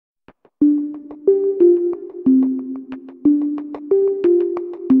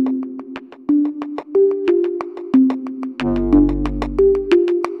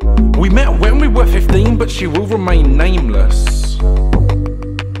at 15, but she will remain nameless.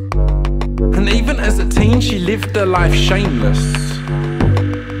 And even as a teen, she lived a life shameless.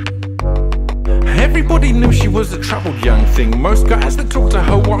 Everybody knew she was a troubled young thing. Most guys that talked to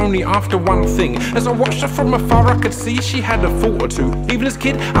her were only after one thing. As I watched her from afar, I could see she had a thought or two. Even as a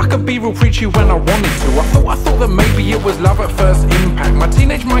kid, I could be real preachy when I wanted to. I thought that maybe it was love at first impact. My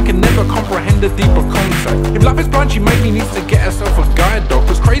teenage mind can never comprehend a deeper concept. If love is blind, she maybe needs to get herself a guide dog.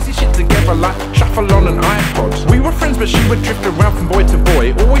 Was crazy shit together like shuffle on an iPod. We were friends, but she would drift around from boy to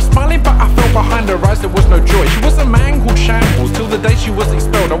boy, always smiling, but I felt behind her eyes there was no joy. She was a man called Shambles till the day she was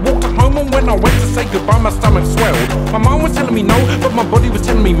expelled. I walked her home, and when I went to say goodbye, my stomach swelled. My mind was telling me no, but my body was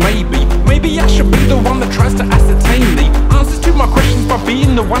telling me maybe. Maybe I should be the one that tries to ascertain the answers to my questions by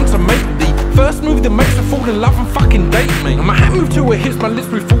being the one to make the first move that makes her fall in love and fucking date me. My hand moved to her hips, my lips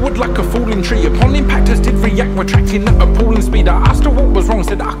moved forward like a falling tree. Upon impact, hers did react, retracting at appalling speed. I asked her what was wrong,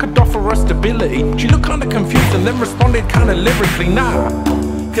 said I could offer her stability. She looked kinda confused and then responded kinda lyrically, nah,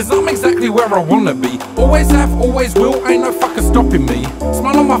 cause I'm exactly where I wanna be. Always have, always will, ain't no fucker stopping me.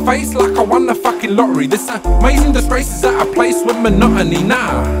 Smile on my face like I won the fucking lottery. This amazing disgrace is at a place with monotony,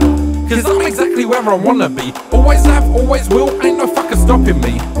 nah, cause I'm exactly where I wanna be. Always have, always will, ain't no fucker stopping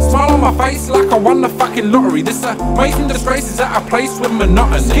me. Smile on my face like I won the fucking lottery. This amazing disgrace is at a place with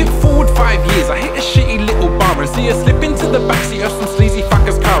monotony. Skip forward 5 years, I hit a shitty little bar and see her slip into the backseat of some sleazy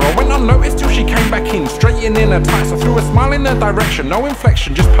fucker's car. I went unnoticed till she came back in, straightened in her tights. I threw a smile in her direction, no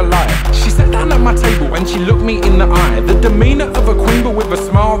inflection, just polite. She sat down at my table and she looked me in the eye, the demeanor of a queen but with a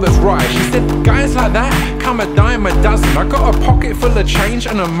smile that's right. She said, guys like that come a dime a dozen. I got a pocket full of change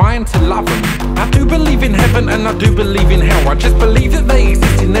and a mind to love them. I do believe in heaven and I do believe in hell. I just believe that they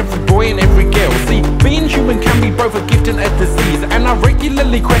exist in every boy and every girl. See, being human can be both a gift and a disease, and I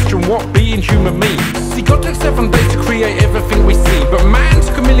regularly question what being human means. See, God took 7 days to create everything we see, but man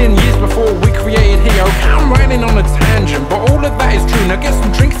took a million years before we created here. Okay, I'm riding on a tangent, but all of that is true. Now get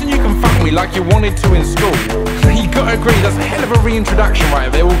some drinks and you can fuck me like you wanted to in school. You gotta agree, that's a hell of a reintroduction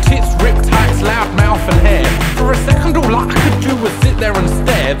right there. All tits, ripped tights, loud mouth and hair. For a second all I could do was sit there and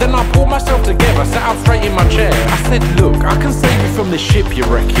stare. Then I pulled myself together, sat up straight in my chair. I said, look, I can save you from this ship you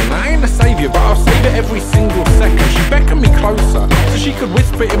reckon. I ain't a saviour, but I'll save it every single second. She beckoned me closer so she could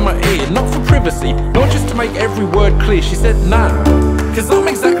whisper in my ear, not for privacy, not just to make every word clear. She said, nah, cause I'm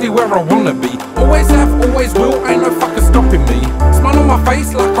exactly where I wanna be. Always have, always will, ain't no fucker stopping me. Smile on my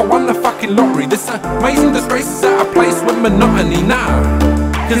face like I won the fucking lottery. This amazing disgrace is at a place with monotony, nah,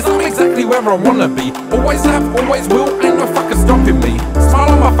 cause I'm exactly where I wanna be. Always have, always will, ain't no fucker stopping me.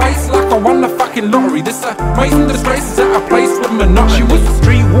 Smile on my face like I won the fucking lottery. This amazing disgrace is at a place with monotony. She was a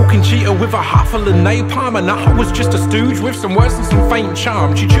street walking cheater with a heart full of napalm, and I was just a stooge with some words and some faint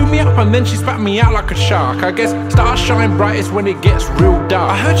charm. She chewed me up and then she spat me out like a shark. I guess stars shine brightest when it gets real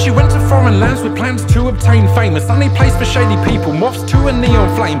dark. I heard she went to foreign lands with plans to obtain fame, a sunny place for shady people, moths to a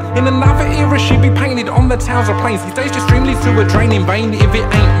neon flame. In another era she'd be painted on the towns or plains. These days just stream leads to a draining vein if it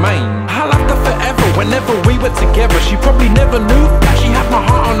ain't Maine. I loved her forever whenever we were together. She probably never knew that she had my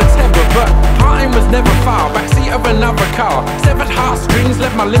heart on a tether, but parting was never far, backseat of another car. Severed heartstrings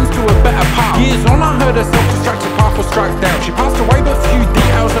left my limbs to a better part. Years on I heard her self-destructive path was struck down. She passed away but few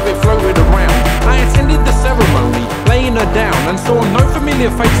details of it floated around. I attended the ceremony, laying her down, and saw no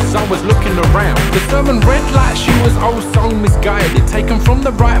familiar faces. I was looking around. The sermon read like she was oh so misguided, taken from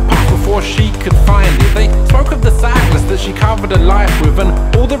the right path before she could find it. They spoke of the sadness that she covered her life with, and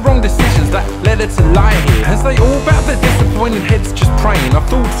all the wrong decisions that led her to lie here. As they all bowed their disappointed heads just praying, I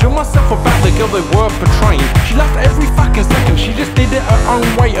thought to myself about the girl they were portraying. She loved every fucking second, she just did it her own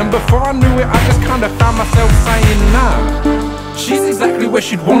way, and before I knew it I just kinda found myself saying, nah, she's exactly where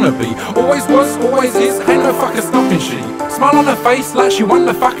she'd wanna be. Always was, always is, ain't no fucker stopping she. Smile on her face like she won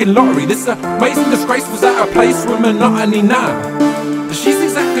the fucking lottery. This amazing disgrace was at a place with monotony, nah, she's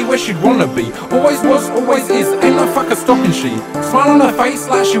exactly where she'd wanna be. Always was, always is, ain't no fucker stopping she. Smile on her face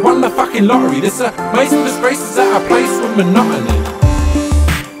like she won the fucking lottery. This amazing disgrace is at a place with monotony.